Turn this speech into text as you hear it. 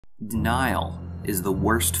Denial is the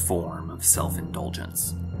worst form of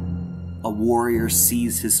self-indulgence. A warrior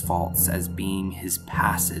sees his faults as being his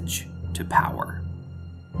passage to power.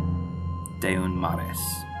 Deun Mares.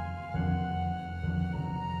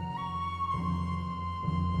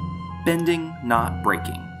 Bending, Not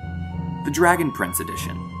Breaking. The Dragon Prince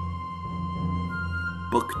Edition.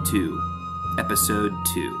 Book 2, Episode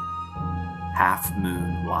 2. Half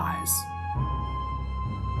Moon Lies.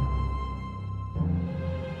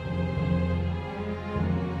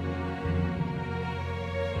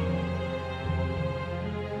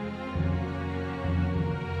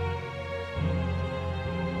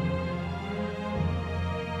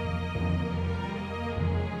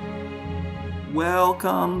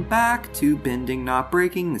 Welcome back to Bending Not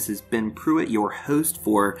Breaking. This is Ben Pruitt, your host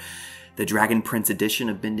for the Dragon Prince edition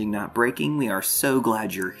of Bending Not Breaking. We are so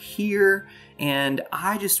glad you're here, and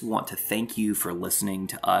I just want to thank you for listening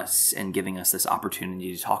to us and giving us this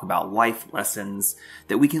opportunity to talk about life lessons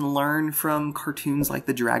that we can learn from cartoons like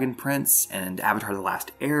The Dragon Prince and Avatar The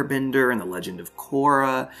Last Airbender and The Legend of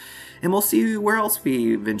Korra. And we'll see where else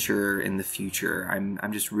we venture in the future.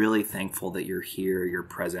 I'm just really thankful that you're here, you're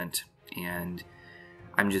present. And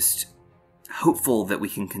I'm just hopeful that we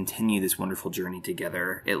can continue this wonderful journey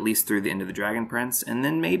together, at least through the end of The Dragon Prince, and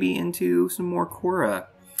then maybe into some more Korra,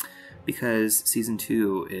 because Season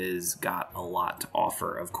 2 is got a lot to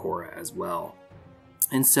offer of Korra as well.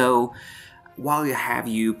 And so, while I have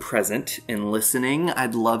you present and listening,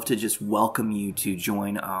 I'd love to just welcome you to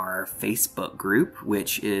join our Facebook group,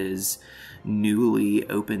 which is newly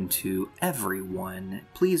open to everyone.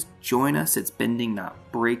 Please join us. It's Bending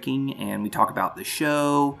Not Breaking, and we talk about the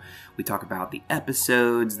show, we talk about the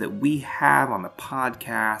episodes that we have on the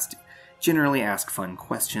podcast, generally ask fun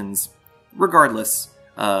questions, regardless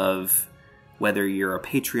of whether you're a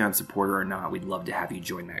Patreon supporter or not. We'd love to have you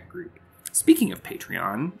join that group. Speaking of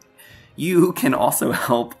Patreon, you can also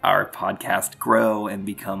help our podcast grow and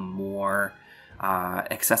become more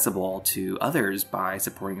accessible to others by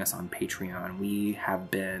supporting us on Patreon.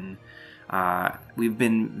 We've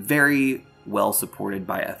been very well supported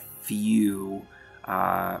by a few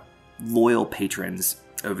loyal patrons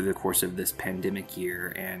over the course of this pandemic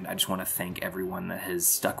year, and I just want to thank everyone that has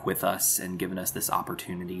stuck with us and given us this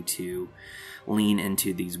opportunity to lean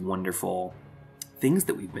into these wonderful things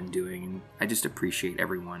that we've been doing. I just appreciate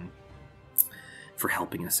everyone for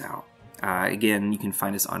helping us out. Again, you can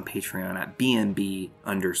find us on Patreon at BNB_pod.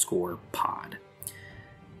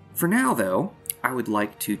 For now, though, I would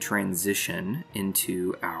like to transition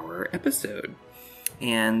into our episode.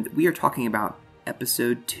 And we are talking about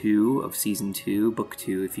Episode 2 of Season 2, Book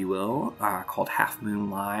 2, if you will, called Half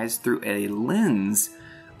Moon Lies, through a lens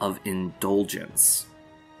of indulgence.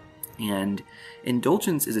 And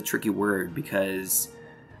indulgence is a tricky word because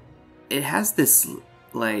it has this,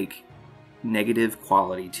 negative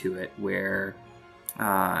quality to it where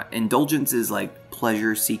indulgence is like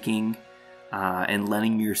pleasure seeking and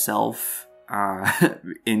letting yourself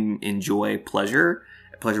enjoy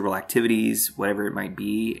pleasurable activities, whatever it might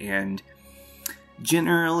be, and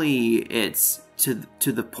generally it's to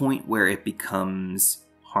the point where it becomes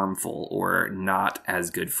harmful or not as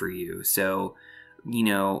good for you. So,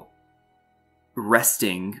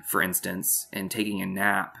 resting, for instance, and taking a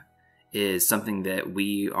nap is something that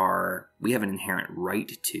we have an inherent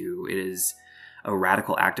right to. It is a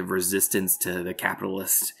radical act of resistance to the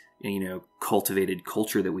capitalist, cultivated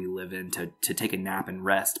culture that we live in to take a nap and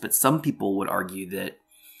rest. But some people would argue that,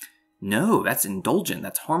 no, that's indulgent,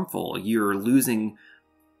 that's harmful. You're losing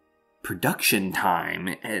production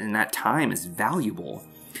time, and that time is valuable.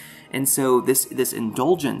 And so this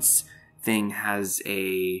indulgence thing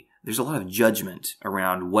there's a lot of judgment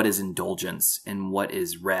around what is indulgence and what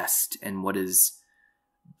is rest and what is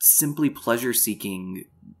simply pleasure seeking,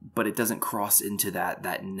 but it doesn't cross into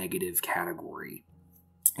that negative category.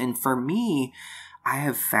 And for me, I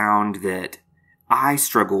have found that I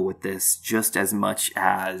struggle with this just as much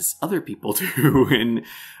as other people do. And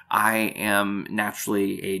I am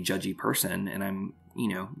naturally a judgy person, and I'm,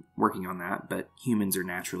 working on that, but humans are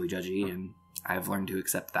naturally judgy, and I've learned to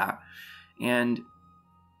accept that. And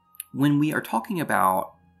when we are talking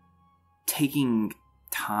about taking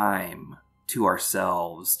time to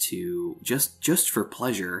ourselves to just for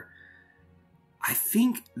pleasure, I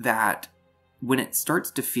think that when it starts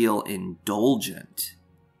to feel indulgent,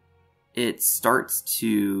 it starts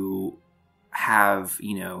to have,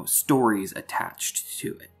 stories attached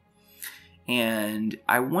to it. And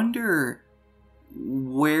I wonder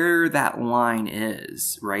where that line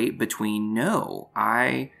is, right? Between, no,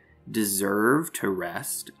 I deserve to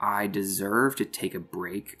rest. I deserve to take a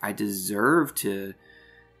break. I deserve to,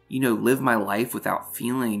 live my life without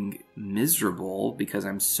feeling miserable because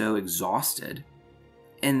I'm so exhausted.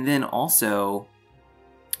 And then also,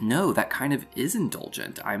 no, that kind of is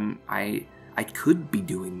indulgent. I could be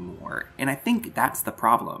doing more. And I think that's the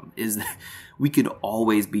problem, is that we could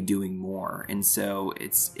always be doing more. And so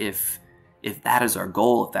it's if that is our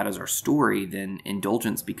goal, if that is our story, then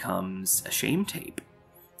indulgence becomes a shame tape.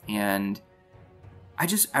 And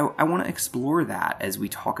I want to explore that as we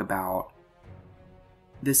talk about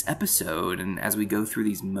this episode and as we go through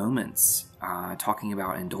these moments, talking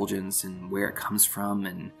about indulgence and where it comes from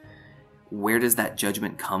and where does that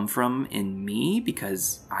judgment come from in me?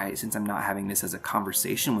 Because since I'm not having this as a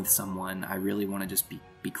conversation with someone, I really want to just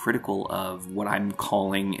be critical of what I'm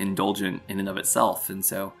calling indulgent in and of itself. And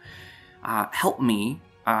so help me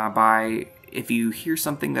by, if you hear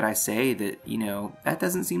something that I say that, that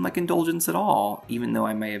doesn't seem like indulgence at all, even though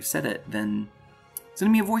I may have said it, then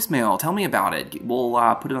send me a voicemail. Tell me about it. We'll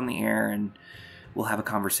put it on the air and we'll have a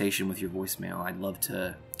conversation with your voicemail. I'd love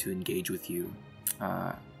to engage with you.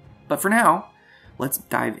 But for now, let's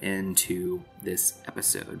dive into this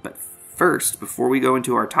episode. But first, before we go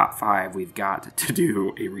into our top 5, we've got to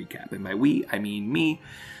do a recap. And by we, I mean me.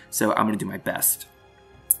 So I'm going to do my best.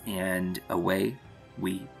 And away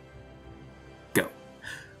we go.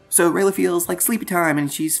 So Rayla feels like sleepy time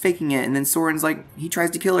and she's faking it, and then Soren's like, he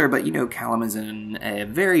tries to kill her, but Callum is in a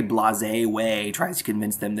very blasé way, tries to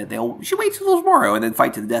convince them that should wait till tomorrow and then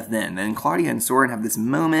fight to the death then. And then Claudia and Soren have this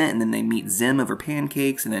moment, and then they meet Zim over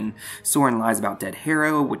pancakes, and then Soren lies about dead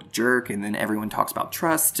Harrow, what a jerk, and then everyone talks about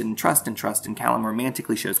trust, and Callum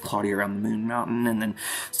romantically shows Claudia around the Moon Mountain, and then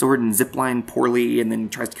Soren zipline poorly, and then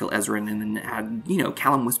tries to kill Ezran, and then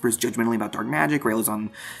Callum whispers judgmentally about dark magic. Rayla's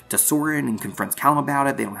on to Soren and confronts Callum about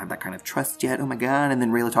it. They don't have that kind of trust yet. Oh my god. And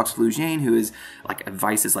then Rayla talks to Lujain, who is like,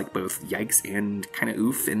 advice is like both yikes and kind of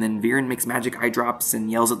oof. And then Viren makes magic eye drops and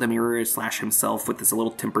yells at the mirror / himself with this little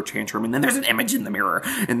temper tantrum. And then there's an image in the mirror.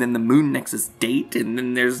 And then the Moon Nexus date. And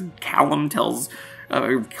then there's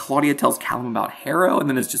Claudia tells Callum about Harrow. And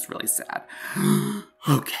then it's just really sad.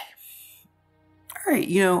 Okay. All right,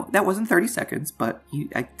 that wasn't 30 seconds, but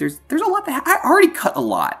there's a lot that I already cut a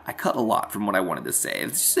lot. I cut a lot from what I wanted to say.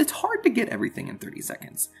 It's hard to get everything in 30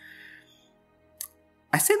 seconds.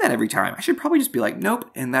 I say that every time. I should probably just be like,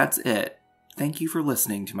 nope, and that's it. Thank you for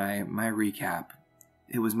listening to my recap.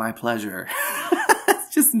 It was my pleasure.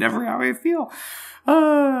 It's just never how I feel.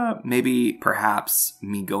 Maybe, perhaps,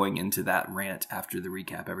 me going into that rant after the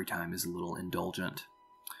recap every time is a little indulgent.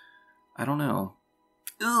 I don't know.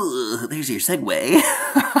 Ugh, there's your segue.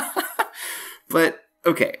 But,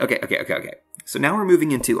 okay. So now we're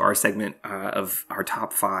moving into our segment of our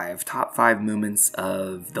top 5 moments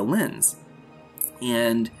of the lens.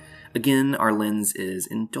 And again, our lens is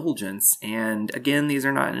indulgence. And again, these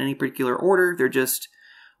are not in any particular order. They're just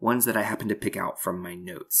ones that I happen to pick out from my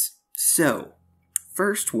notes. So,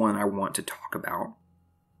 first one I want to talk about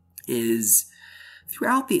is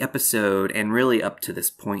throughout the episode, and really up to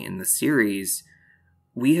this point in the series,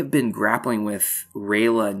 we have been grappling with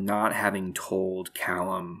Rayla not having told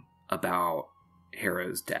Callum about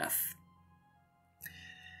Harrow's death.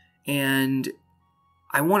 And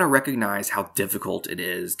I want to recognize how difficult it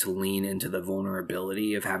is to lean into the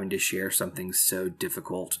vulnerability of having to share something so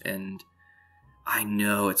difficult. And I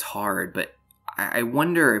know it's hard, but I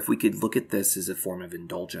wonder if we could look at this as a form of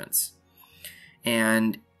indulgence.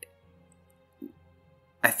 And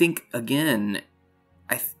I think, again,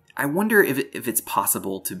 I wonder if it's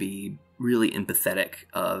possible to be really empathetic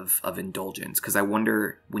of indulgence, because I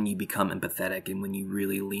wonder when you become empathetic and when you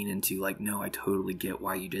really lean into like, no, I totally get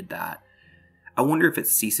why you did that. I wonder if it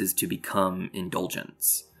ceases to become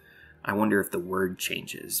indulgence. I wonder if the word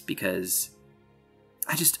changes, because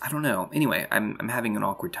I don't know. Anyway, I'm having an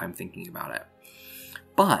awkward time thinking about it.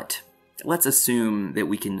 But let's assume that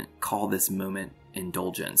we can call this moment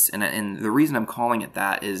indulgence. And the reason I'm calling it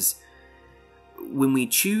that is when we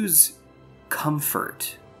choose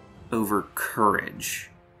comfort over courage,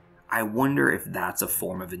 I wonder if that's a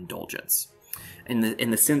form of indulgence. In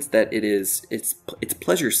the sense that it's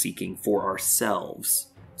pleasure seeking for ourselves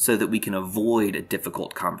so that we can avoid a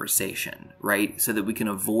difficult conversation, right? So that we can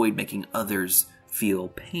avoid making others feel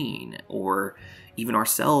pain or even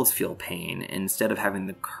ourselves feel pain, instead of having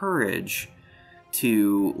the courage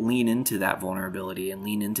to lean into that vulnerability and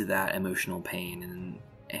lean into that emotional pain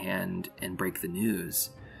and break the news.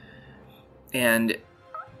 And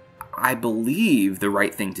I believe the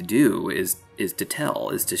right thing to do is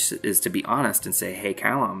to be honest and say, hey,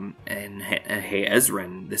 Callum, and hey,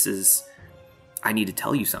 Ezran, I need to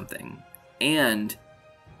tell you something. And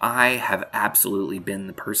I have absolutely been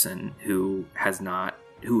the person who has not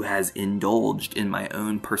who has indulged in my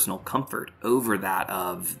own personal comfort over that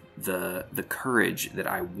of the courage that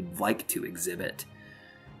I would like to exhibit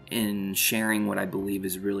in sharing what I believe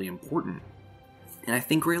is really important. And I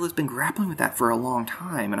think Rayla's been grappling with that for a long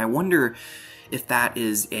time, and I wonder if that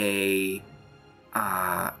is a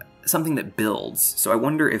something that builds. So I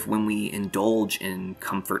wonder if when we indulge in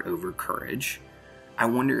comfort over courage, I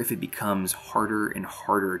wonder if it becomes harder and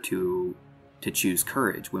harder to choose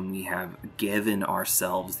courage when we have given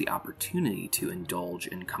ourselves the opportunity to indulge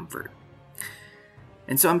in comfort.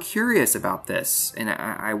 And so I'm curious about this, and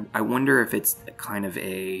I wonder if it's kind of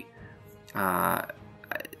a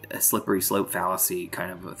slippery slope fallacy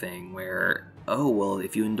kind of a thing where, oh, well,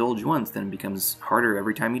 if you indulge once, then it becomes harder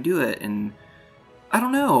every time you do it. And I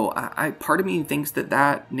don't know. Part of me thinks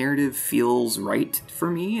that narrative feels right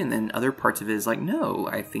for me, and then other parts of it is like, no,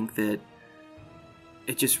 I think that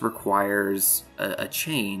it just requires a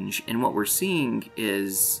change. And what we're seeing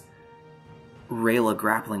is Rayla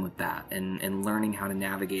grappling with that and learning how to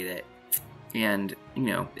navigate it. And,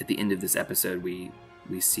 at the end of this episode, we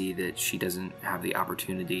see that she doesn't have the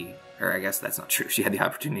opportunity, or I guess that's not true. She had the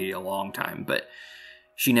opportunity a long time, but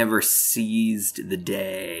she never seized the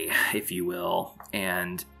day, if you will,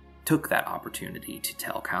 and took that opportunity to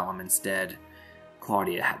tell Callum. Instead,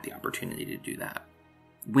 Claudia had the opportunity to do that.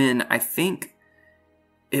 When I think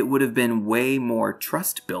it would have been way more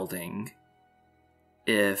trust building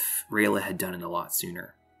if Rayla had done it a lot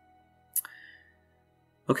sooner.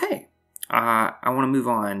 Okay, I want to move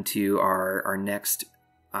on to our next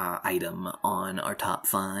item on our top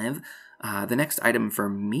 5. The next item for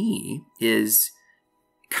me is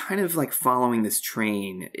kind of like following this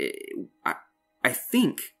train. I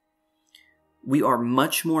think we are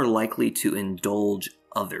much more likely to indulge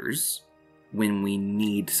others when we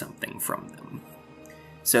need something from them.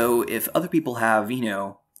 So if other people have,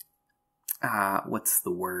 what's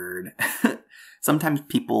the word? Sometimes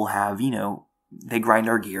people have, they grind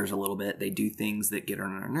our gears a little bit. They do things that get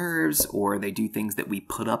on our nerves, or they do things that we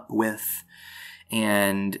put up with,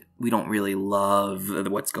 and we don't really love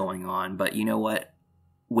what's going on. But you know what?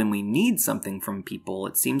 When we need something from people,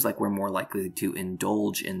 it seems like we're more likely to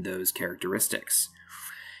indulge in those characteristics.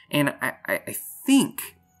 And I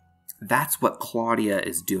think that's what Claudia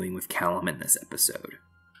is doing with Callum in this episode.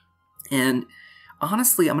 And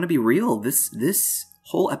honestly, I'm going to be real. This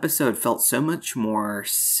whole episode felt so much more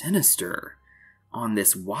sinister on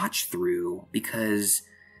this watch through because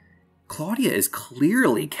Claudia is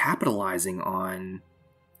clearly capitalizing on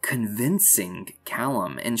convincing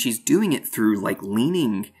Callum, and she's doing it through like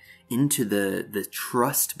leaning into the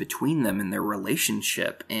trust between them and their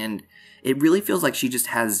relationship. And it really feels like she just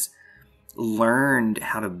has learned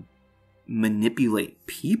how to manipulate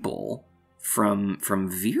people from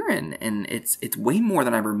Viren, and it's way more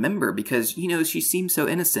than I remember because she seems so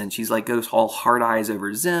innocent. She's like goes all hard eyes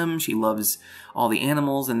over Zim. She loves all the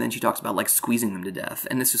animals, and then she talks about like squeezing them to death.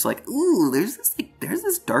 And it's just like, ooh, there's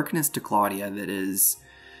this darkness to Claudia that is.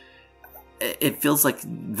 It feels like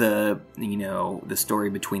the story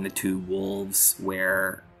between the two wolves,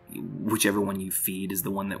 where whichever one you feed is the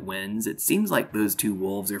one that wins. It seems like those two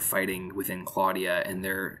wolves are fighting within Claudia, and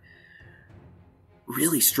they're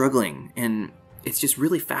really struggling, and it's just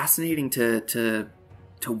really fascinating to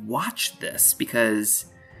watch this because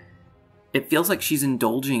it feels like she's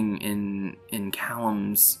indulging in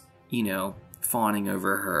Callum's fawning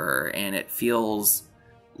over her, and it feels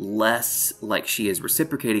less like she is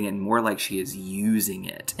reciprocating and more like she is using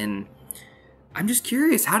it. And I'm just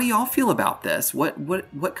curious, how do y'all feel about this?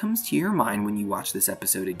 What comes to your mind when you watch this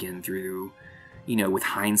episode again through with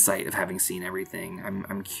hindsight of having seen everything?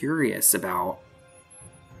 I'm curious about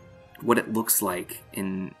what it looks like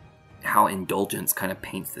in how indulgence kind of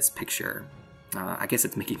paints this picture. I guess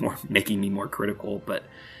it's making me more critical, but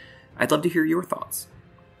I'd love to hear your thoughts.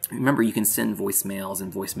 Remember, you can send voicemails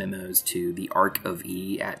and voice memos to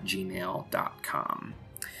thearcofE@gmail.com.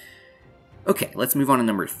 Okay, let's move on to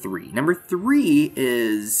number 3. Number 3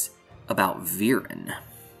 is about Viren.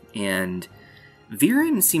 And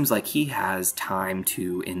Viren seems like he has time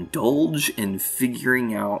to indulge in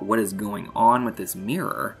figuring out what is going on with this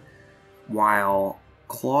mirror, while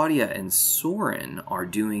Claudia and Soren are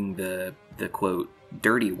doing the quote,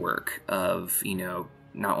 dirty work of,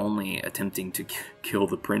 not only attempting to kill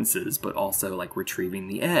the princes, but also like retrieving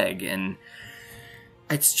the egg. And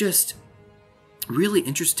it's just really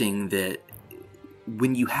interesting that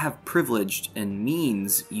when you have privilege and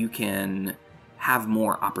means, you can have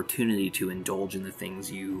more opportunity to indulge in the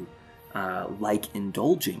things you like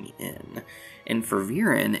indulging in. And for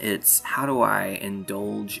Viren, it's how do I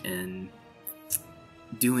indulge in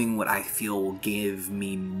doing what I feel will give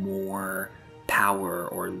me more power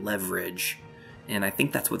or leverage. And I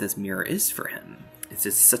think that's what this mirror is for him. It's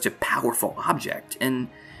just such a powerful object. And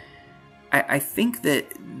I think that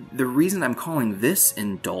the reason I'm calling this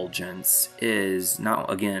indulgence is not,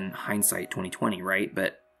 again, hindsight 2020, right?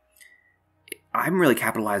 But I'm really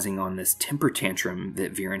capitalizing on this temper tantrum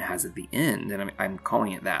that Viren has at the end. And I'm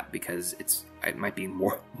calling it that because it might be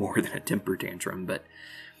more than a temper tantrum, but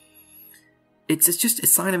it's just a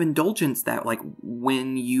sign of indulgence that, like,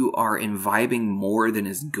 when you are imbibing more than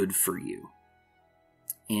is good for you.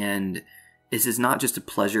 And this is not just a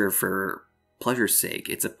pleasure for pleasure's sake.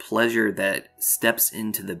 It's a pleasure that steps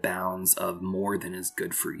into the bounds of more than is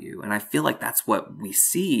good for you. And I feel like that's what we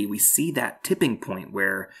see. We see that tipping point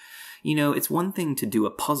where, it's one thing to do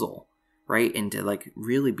a puzzle, right? And to like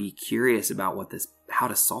really be curious about how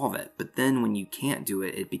to solve it. But then when you can't do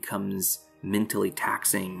it, it becomes mentally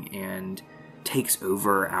taxing and takes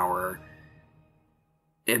over our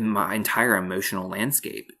entire emotional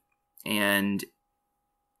landscape. And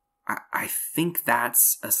I think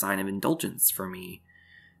that's a sign of indulgence for me,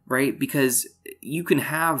 right? Because you can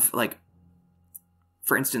have, like,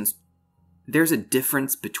 for instance, there's a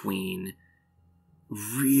difference between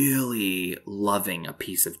really loving a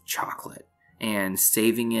piece of chocolate and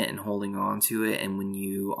saving it and holding on to it, and when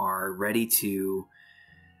you are ready to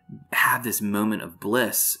have this moment of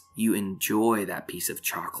bliss, you enjoy that piece of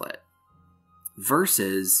chocolate,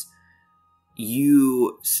 versus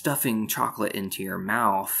you stuffing chocolate into your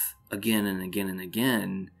mouth again and again and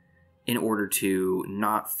again in order to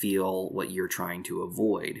not feel what you're trying to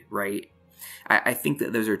avoid, right? I think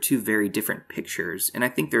that those are two very different pictures, and I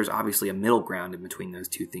think there's obviously a middle ground in between those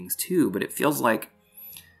two things too, but it feels like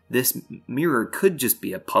this mirror could just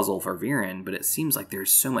be a puzzle for Viren, but it seems like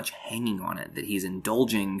there's so much hanging on it that he's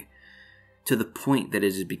indulging to the point that it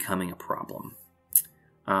is becoming a problem.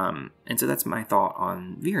 And so that's my thought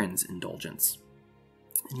on Viren's indulgence.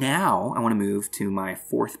 Now I want to move to my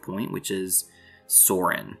fourth point, which is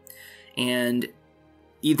Soren. And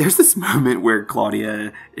there's this moment where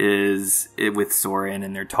Claudia is with Soren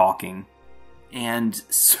and they're talking. And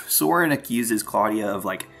Soren accuses Claudia of,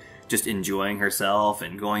 like, just enjoying herself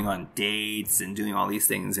and going on dates and doing all these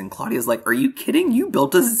things. And Claudia's like, "Are you kidding? You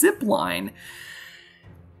built a zip line."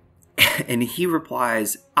 And he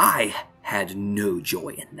replies, "I had no joy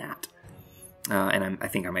in that." And I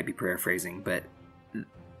think I might be paraphrasing, but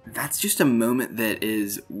that's just a moment that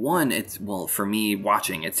is, one, for me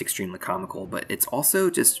watching, it's extremely comical, but it's also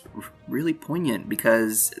just really poignant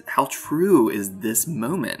because how true is this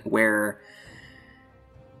moment where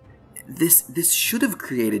this should have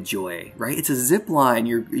created joy, right? It's a zip line.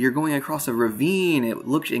 You're going across a ravine. It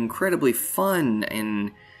looked incredibly fun,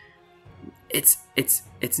 and it's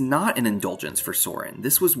not an indulgence for Soren.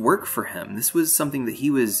 This was work for him. This was something that he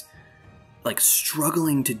was, like,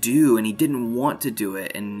 struggling to do, and he didn't want to do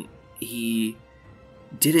it, and he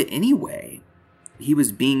did it anyway. He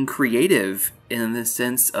was being creative in the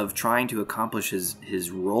sense of trying to accomplish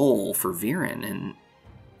his role for Viren. And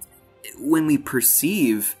when we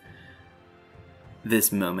perceive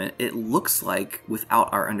this moment, it looks like,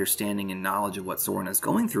 without our understanding and knowledge of what Soren is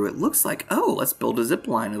going through, it looks like, oh, let's build a zip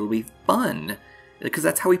line, it'll be fun, because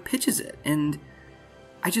that's how he pitches it. And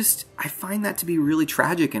I find that to be really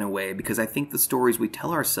tragic in a way, because I think the stories we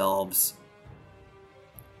tell ourselves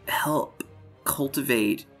help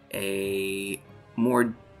cultivate a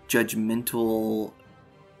more judgmental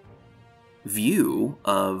view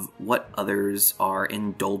of what others are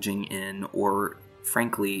indulging in, or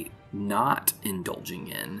frankly, not indulging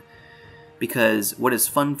in. Because what is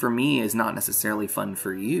fun for me is not necessarily fun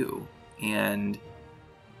for you. And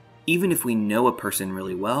even if we know a person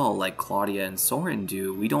really well, like Claudia and Soren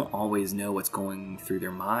do, we don't always know what's going through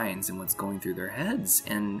their minds and what's going through their heads.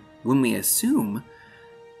 And when we assume,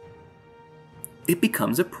 it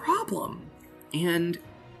becomes a problem. And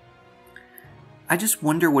I just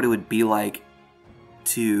wonder what it would be like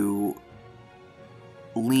to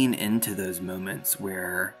lean into those moments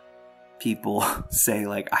where people say,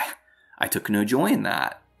 like, I took no joy in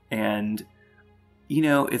that. And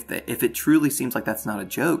if it truly seems like that's not a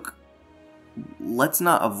joke, let's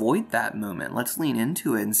not avoid that moment. Let's lean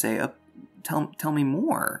into it and say, tell me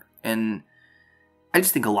more. And I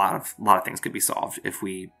just think a lot of things could be solved if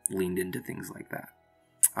we leaned into things like that.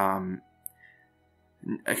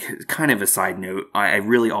 Kind of a side note, I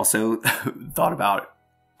really also thought about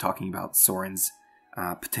talking about Soren's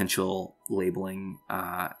potential labeling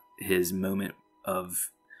his moment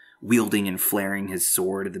of wielding and flaring his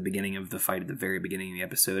sword at the beginning of the fight, at the very beginning of the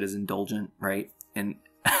episode, as indulgent, right? And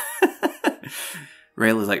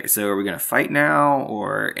Rayla's like, "So are we going to fight now?"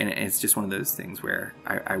 And it's just one of those things where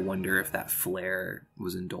I wonder if that flare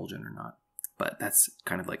was indulgent or not. But that's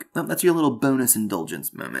kind of like, that's your little bonus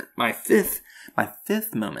indulgence moment. My fifth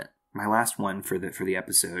moment, my last one for the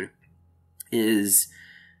episode, is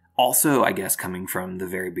also, I guess, coming from the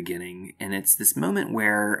very beginning. And it's this moment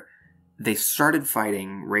where they started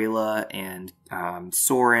fighting, Rayla and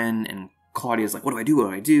Soren, and Claudia's like, what do I do?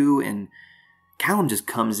 What do I do? And Callum just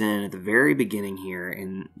comes in at the very beginning here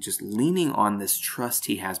and just leaning on this trust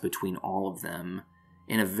he has between all of them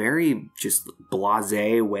in a very just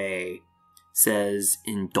blasé way, says,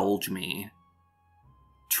 indulge me,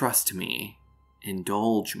 trust me,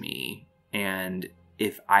 indulge me, and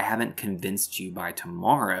if I haven't convinced you by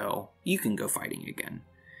tomorrow, you can go fighting again.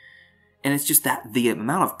 And it's just that the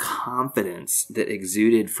amount of confidence that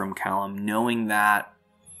exuded from Callum, knowing that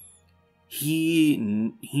he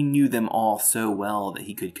knew them all so well that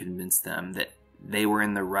he could convince them that they were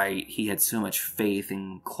in the right. He had so much faith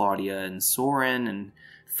in Claudia and Soren and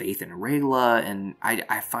faith in Rayla, and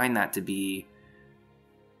I find that to be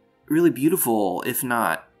really beautiful, if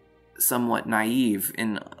not somewhat naive.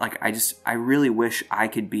 And like, I really wish I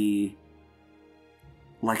could be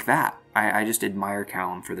like that. I just admire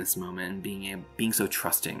Callum for this moment and being so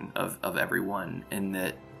trusting of everyone, and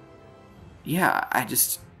that, yeah, I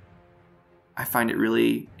find it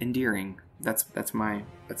really endearing. That's my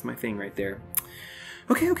thing right there.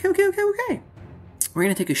 Okay. We're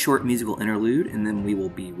going to take a short musical interlude, and then we will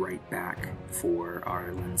be right back for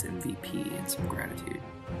our Lens MVP and some gratitude.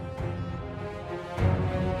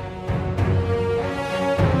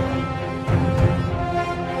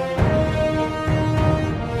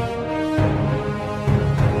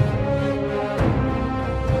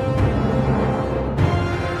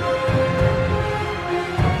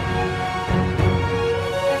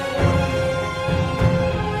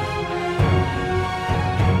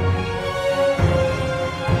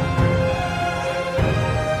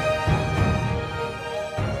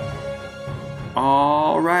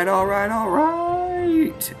 All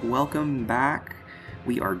right. Welcome back.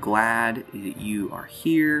 We are glad that you are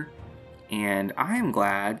here, and I am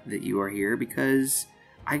glad that you are here because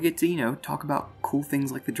I get to, talk about cool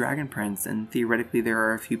things like the Dragon Prince, and theoretically there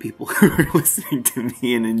are a few people who are listening to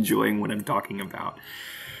me and enjoying what I'm talking about.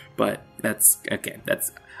 But that's okay.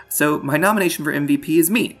 So my nomination for MVP is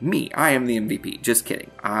me. I am the MVP. Just kidding.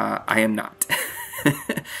 I am not.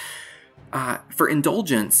 For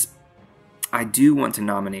indulgence, I do want to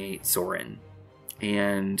nominate Soren.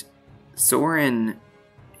 And Soren,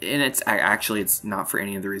 and it's not for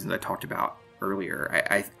any of the reasons I talked about earlier.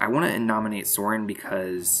 I want to nominate Soren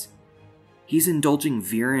because he's indulging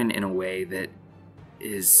Viren in a way that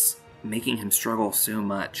is making him struggle so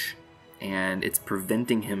much, and it's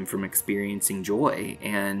preventing him from experiencing joy,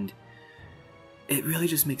 and it really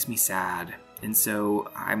just makes me sad. And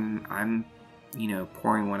so I'm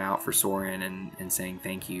pouring one out for Soren and saying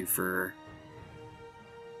thank you for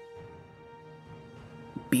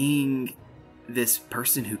being this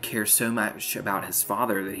person who cares so much about his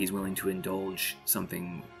father that he's willing to indulge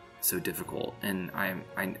something so difficult. And I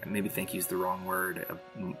maybe thank you is the wrong word,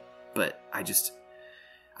 but I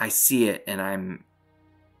see it, and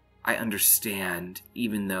I understand,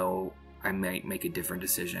 even though I might make a different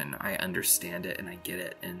decision. I understand it and I get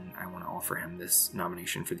it, and I want to offer him this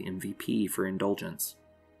nomination for the MVP for indulgence.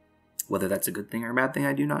 Whether that's a good thing or a bad thing,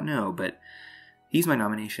 I do not know, but he's my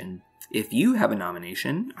nomination. If you have a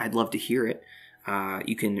nomination, I'd love to hear it.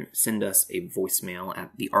 You can send us a voicemail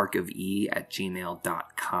at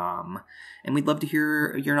thearcofE@gmail.com, and we'd love to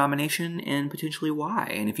hear your nomination and potentially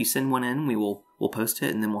why. And if you send one in, we'll post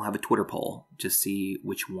it, and then we'll have a Twitter poll to see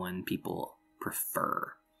which one people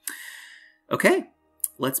prefer. Okay,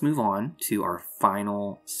 let's move on to our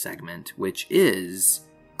final segment, which is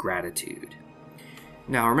gratitude.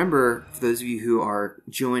 Now, remember, for those of you who are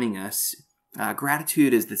joining us,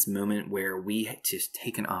 gratitude is this moment where we just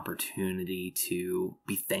take an opportunity to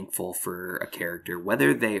be thankful for a character,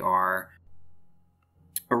 whether they are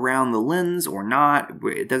around the lens or not.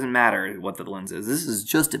 It doesn't matter what the lens is. This is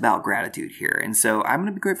just about gratitude here. And so I'm going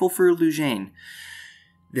to be grateful for Lujane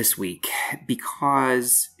this week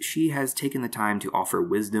because she has taken the time to offer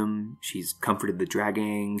wisdom. She's comforted the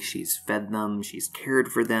Dragang, she's fed them, she's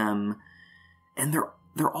cared for them, and they're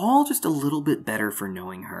all just a little bit better for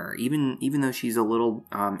knowing her. Even though she's a little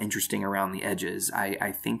interesting around the edges,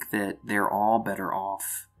 I think that they're all better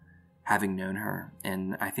off having known her,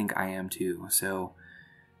 and I think I am too. So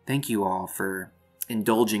thank you all for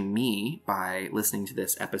indulging me by listening to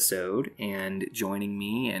this episode and joining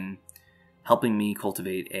me and helping me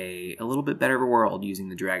cultivate a little bit better of a world using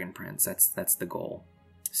the Dragon Prince. That's the goal.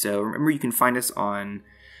 So remember, you can find us on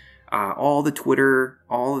all the Twitter,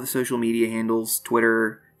 all of the social media handles,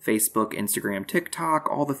 Twitter, Facebook, Instagram, TikTok,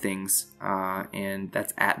 all the things. And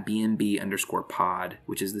that's at BNB_pod,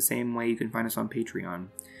 which is the same way you can find us on Patreon.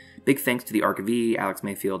 Big thanks to the Arc of E, Alex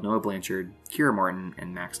Mayfield, Noah Blanchard, Kira Martin,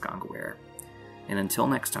 and Max Gongaware. And until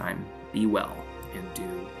next time, be well and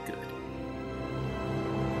do good.